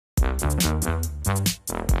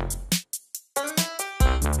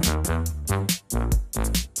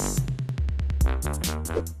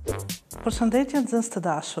Përshëndetje nxënës të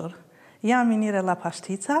dashur, jam Minire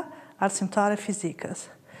Llapashtica, arsimtare fizikës.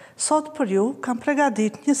 Sot për ju kam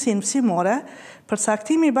përgatit njësinë mësimore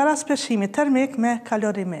përcaktimi i baraspeshimit termik me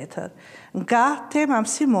kalorimetër, nga tema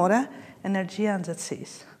mësimore energjia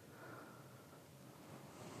nxehtësisë.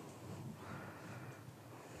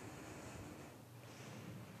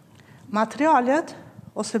 Materialet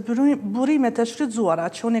ose burimet e shfrytzuara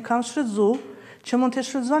që unë i kam shfrytzuar, që mund të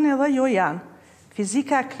shfrytëzoni edhe ju janë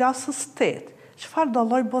Fizika e klasës 8, çfarë do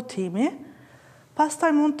lloj botimi, pastaj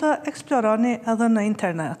mund të eksploroni edhe në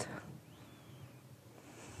internet.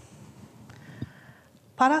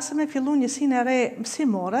 Para se me fillu njësinë e re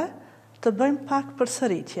mësimore, të bëjmë pak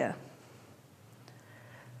përsëritje.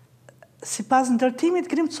 Sipas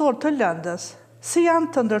ndërtimit grimcor të lëndës, si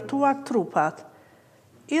janë të ndërtuar trupat,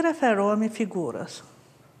 i referohemi figurës.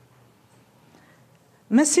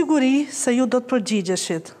 Me siguri se ju do të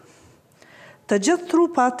përgjigjeshit. Të gjithë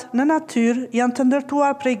trupat në natyrë janë të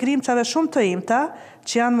ndërtuar prej grimcave shumë të imta,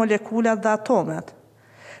 që janë molekulat dhe atomet.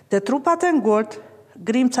 Te trupat e ngurtë,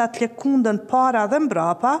 grimcat lëkundën para dhe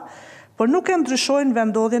mbrapa, por nuk e ndryshojnë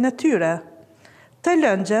vendodhjen e tyre. Të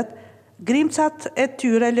lëngjet, grimcat e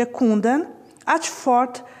tyre lëkundën aq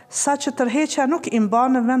fort sa që tërheqja nuk i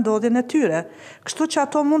mban në vendodhjen e tyre, kështu që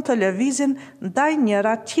ato mund të lëvizin ndaj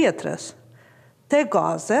njëra tjetrës. Te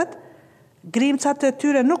gazet, grimcat e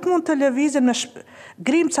tyre mund të lëvizin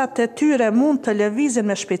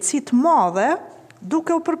me shpejtësi të madhe,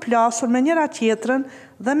 duke u përplasur me njëra tjetrën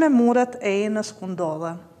dhe me muret e enës ku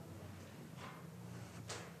ndodhen.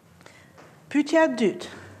 Pyetja e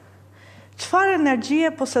dytë. Çfarë energjie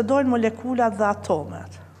posedojnë molekulat dhe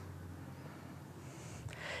atomet?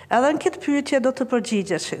 Edhe në këtë pyetje do të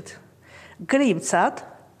përgjigjeshit. Grimcat,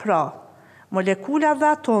 pra, molekulat dhe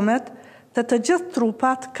atomet, të gjithë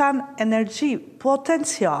trupat kanë energji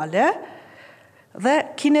potenciale dhe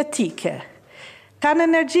kinetike. Kanë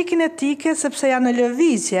energji kinetike sepse janë në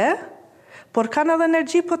lëvizje, por kanë edhe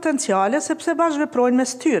energji potenciale sepse bashkëveprojnë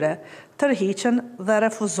mes tyre, tërhiqen dhe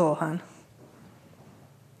refuzohen.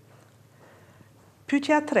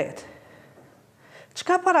 Pyetja e tretë.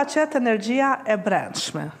 Çka paraqet energjia e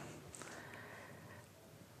brendshme?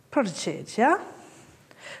 Përgjigjja.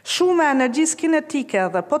 Shuma e energjisë kinetike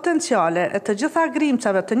dhe potenciale e të gjitha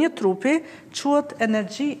grimcave të një trupi quhet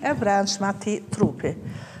energji e brendshme ati trupi.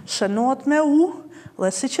 Shënohet me U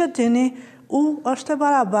dhe siç e dini, U është e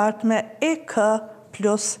barabartë me EK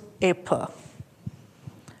plus EP.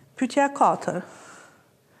 Pyetja e 4.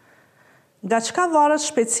 Nga çka varet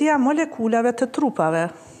shpejtësia e molekulave të trupave?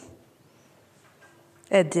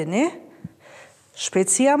 E dini,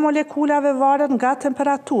 shpejtësia e molekulave varet nga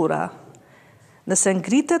temperatura. Nëse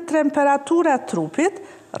ngritet temperatura e trupit,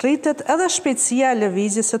 rritet edhe shpejtësia e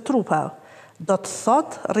lëvizjes së trupave. Do të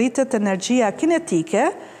thotë rritet energjia kinetike,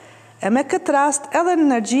 e me këtë rast edhe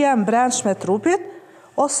energjia e brendshme e trupit,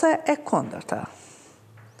 ose e kundërta.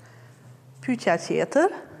 Pyetja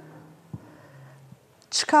tjetër.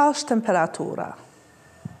 Çka është temperatura?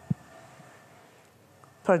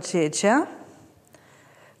 Përgjigjja.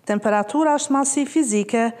 Temperatura është masi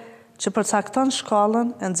fizike që përcakton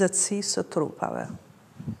shkallën e nxehtësisë së trupave.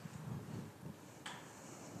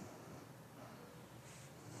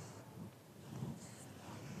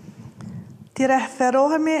 Ti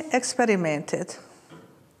referohemi eksperimentit.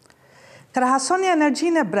 Krahasoni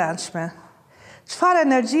energjinë e brendshme. Çfarë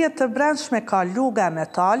energjie të brendshme ka luga e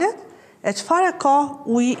metalit e çfarë ka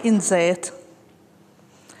uji i nxehtë?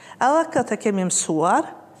 Edhe këtë kemi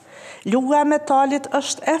mësuar. Luga e metalit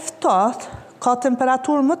është e ftohtë, ka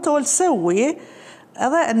temperaturë më të ulët se uji,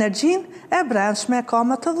 edhe energjinë e brendshme ka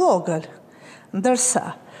më të vogël. Ndërsa,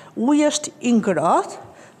 uji është i ngrohtë,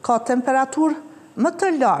 ka temperaturë më të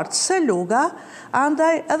lartë se luga,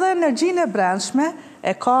 andaj edhe energjinë e brendshme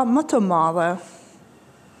e ka më të madhe.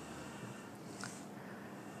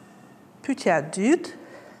 Pyetja e dytë.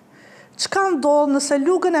 Çka ndodh nëse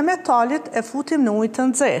lugën e metalit e futim në ujë të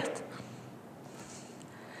nxehtë?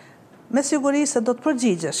 Me siguri se do të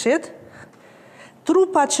përgjigjeshit.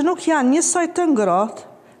 Trupat që nuk janë njësoj të ngrohtë,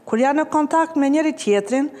 kur janë në kontakt me njëri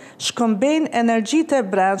tjetrin, shkëmbejnë energjitë e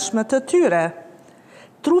brendshme të tyre.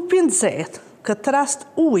 Trupi nxehtë, këtë rast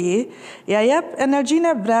uji, ja jep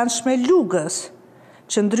energjinë e brendshme lugës,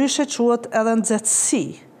 që ndryshe quhet edhe nxehtësi,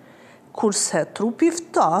 kurse trupi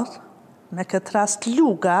ftohtë, me këtë rast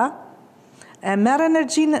luga, e merr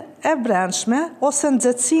energjinë e brendshme ose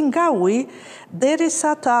nxehtësi nga uji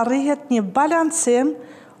derisa të arrihet një balancim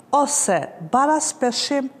ose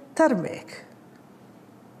baraspeshim termik.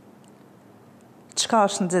 Çka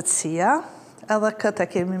është nxehtësia? Edhe këtë e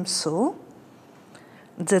kemi mësu.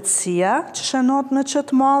 Nxehtësia, që shënohet me q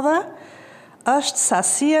të madhe, është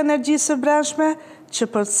sasia e energjisë së brendshme që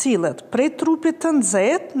përcillet prej trupit të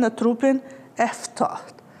nxehtë në trupin e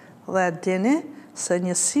ftohtë. Dhe dini se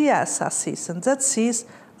njësia e sasisë së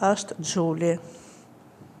nxehtësisë është gjuli.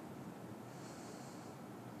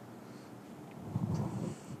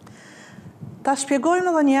 Ta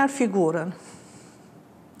shpjegojmë edhe njerë figurën.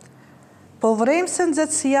 Po vrejmë se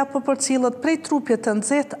nxehtësia po përcillet prej trupit të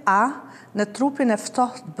nxehtë A në trupin e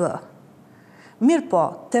ftohtë B. Mirë po,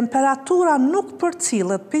 temperatura nuk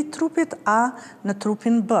përcillet prej trupit A në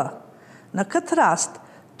trupin B. Në këtë rast,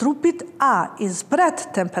 trupit A i zbret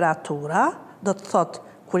temperatura, do të thotë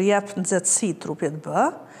kur jep nxehtësi trupit B,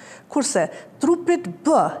 kurse trupit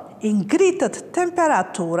B i ngritet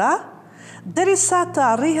temperatura derisa të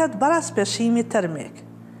arrihet baraspeshimi termik.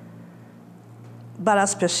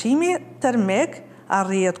 Baraspeshimi termik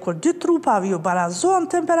arrihet kur dy trupave ju barazohen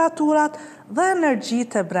temperaturat dhe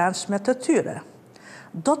energjitë e brendshme të tyre.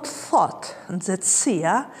 Do të thotë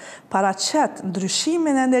nxehtësia paraqet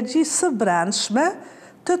ndryshimin e energjisë së brendshme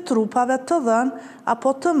të trupave të dhënë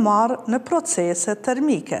apo të marrë në procese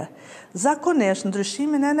termike. Zakonisht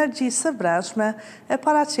ndryshimin e energjisë së brendshme e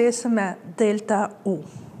paraqesim me delta U.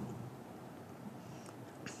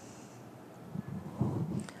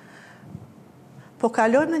 Po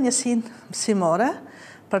kalojmë në njësinë mësimore,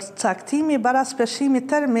 përcaktimi i baraspeshimit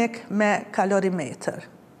termik me kalorimetër.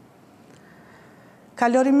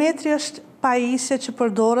 Kalorimetri është pajisje që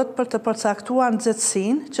përdoret për të përcaktuar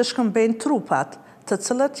nxehtësinë që shkëmbejnë trupat, të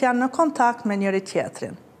cilët janë në kontakt me njëri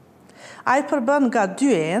tjetrin. Ai përbën nga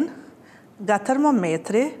dy enë, nga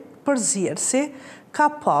termometri, përzierësi,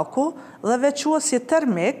 kapaku dhe veçuesi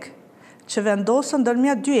termik, që vendosën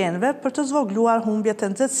ndërmjet dy enëve për të zvogluar humbjet e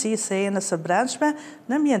nxehtësisë së enës së brendshme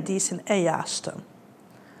në mjedisin e jashtëm.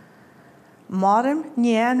 Marrim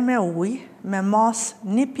një enë me ujë me masë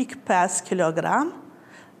 1,5 kg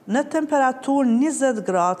në temperaturë 20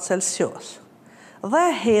 gradë Celsius dhe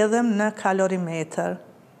e hedhim në kalorimetër.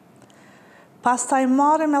 Pastaj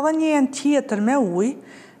marrim edhe një enë tjetër me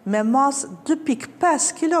ujë me masë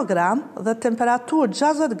 2,5 kg dhe temperaturë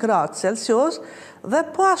 60 gradë Celsius dhe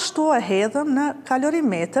po ashtu e hedhëm në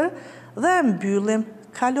kalorimetër dhe e mbyllim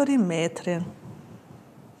kalorimetrin.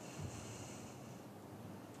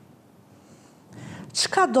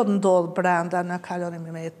 Çka do të ndodhë brenda në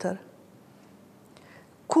kalorimetër?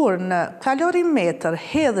 Kur në kalorimetër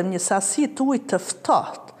hedhëm një sasi të ujit të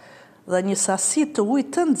ftohtë dhe një sasi të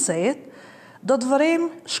ujit të nxehtë, do të vërejmë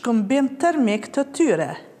shkëmbim termik të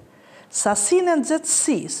tyre. Sasinë e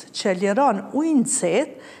nxehtësisë që liron ujë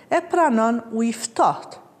nxehtë e pranon ujë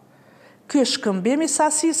ftohtë. Ky shkëmbim i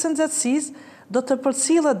sasisë së nxehtësisë do të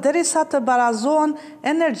përcillet derisa të barazohen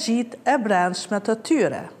energjitë e brendshme të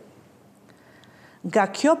tyre. Nga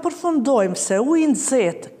kjo përfundojmë se uji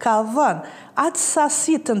nxehtë ka dhënë atë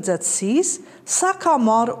sasi të nxehtësisë sa ka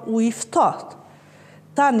marrë uji ftohtë.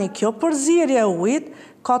 Tani kjo përzierje e ujit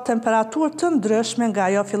ka temperaturë të ndryshme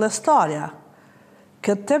nga ajo fillestarja.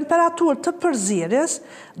 Këtë temperaturë të përzierjes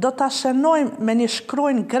do ta shenojmë me një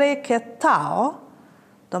shkronjë greke tau,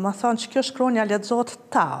 do më thonë që kjo shkronja lexohet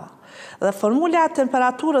tau. Dhe formula e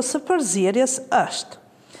temperaturës së përzierjes është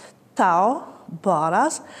tau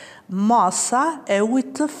baras masa e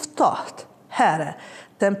ujit të ftohtë here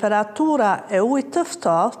temperatura e ujit të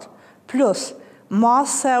ftohtë plus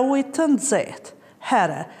masa e ujit të nxehtë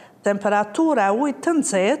here temperatura e ujit të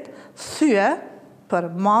nxehtë thye për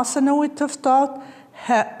masën e ujit të ftohtë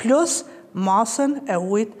plus masën e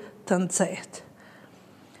ujit të nxehtë.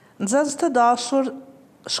 Nxënës të dashur,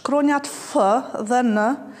 shkronjat F dhe N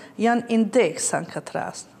janë indeksa në këtë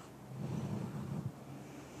rast.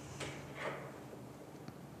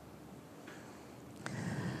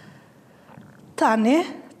 Tani,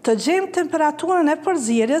 të gjejmë temperaturën e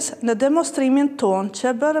përzierjes në demonstrimin ton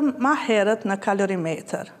që bërëm ma herët në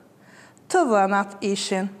kalorimetër. Të dhënat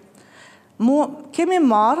ishin, kemi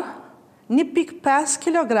marrë 1,5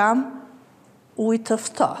 kg ujë të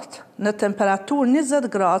ftohtë në temperaturë 20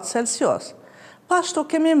 gradë Celsius. Pashtu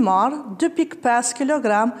kemi marrë 2,5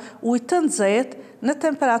 kg ujë të nxehtë në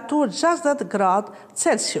temperaturë 60 gradë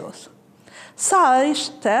Celsius. Sa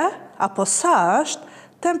është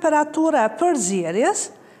temperatura e përzierjes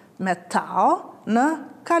me tau në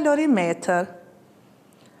kalorimetër.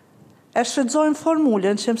 E shfrytëzojmë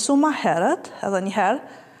formulën që mësu ma herët, edhe një herë,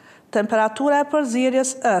 temperatura e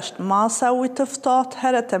përzierjes është masa e ujit të ftohtë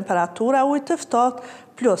herë temperatura e ujit të ftohtë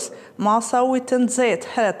plus masa e ujit të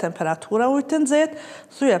nxehtë herë temperatura e ujit të nxehtë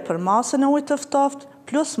thye për masën e ujit të ftohtë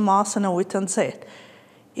plus masën e ujit të nxehtë.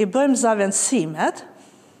 I bëjmë zavendësimet.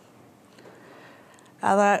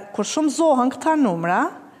 Edhe kur shumëzohen këta numra,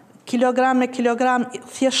 kilogram me kilogram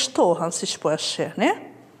thjeshtohen, si që po e shihni,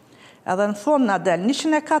 edhe në fund na del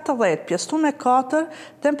 140 pjesëtu me 4,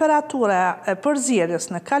 temperatura e përzierjes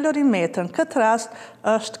në kalorimetër në këtë rast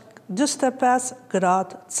është 45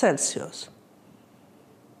 gradë Celsius.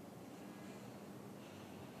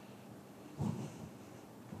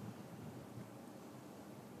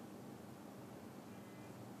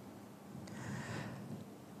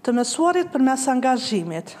 Të mësuarit përmes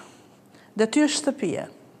angazhimit, detyrë shtëpie.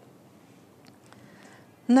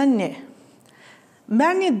 Në 1.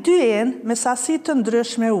 Merrni 2 enë me sasi të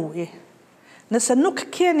ndryshme uji. Nëse nuk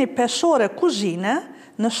keni peshore kuzhine,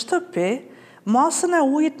 në shtëpi, masën e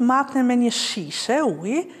ujit matni me një shishe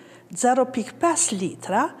uji, 0,5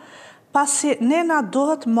 litra, pasi ne na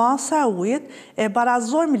duhet masa e ujit e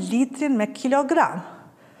barazojmë litrin me kilogram.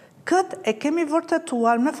 Këtë e kemi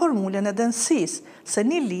vërtetuar me formulën e densisë, se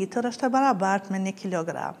 1 litër është e barabartë me 1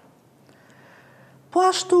 kilogram. Po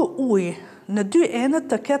ashtu uji në 2 enët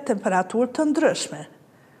të ketë temperaturë të ndryshme.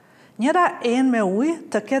 Njëra enë me ujë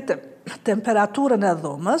të ketë temperaturën e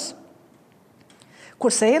dhomës,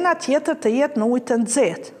 kurse ena tjetër të jetë me ujë të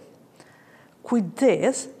nxehtë.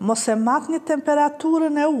 Kujdes, mos e matni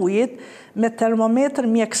temperaturën e ujit me termometër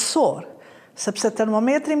mjekësor, sepse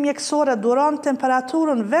termometri mjekësor e duron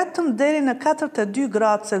temperaturën vetëm deri në 42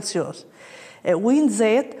 gradë Celsius. E uji i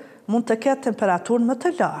nxehtë mund të ketë temperaturën më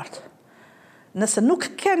të lartë. Nëse nuk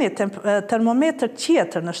keni termometër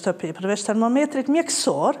tjetër në shtëpi, përveç termometrit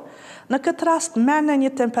mjekësor, në këtë rast merrni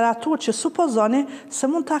një temperaturë që supozoni se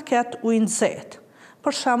mund ta ketë uji i nxehtë.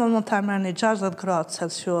 Për shembull, mund ta merrni 60 gradë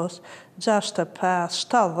Celsius, 65,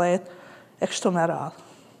 70 e kështu me radhë.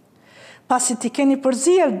 Pasi ti keni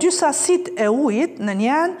përzier 2 sasit e ujit në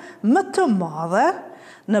një enë më të madhe,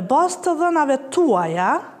 në bazë të dhënave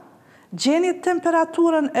tuaja, gjeni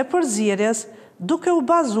temperaturën e përzierjes duke u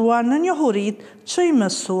bazuar në njohuritë që i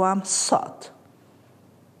mësuam sot.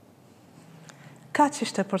 Kaq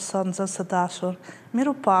ishte për sot, nxënës së dashur.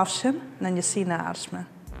 Mirupafshim në njësinë e ardhshme.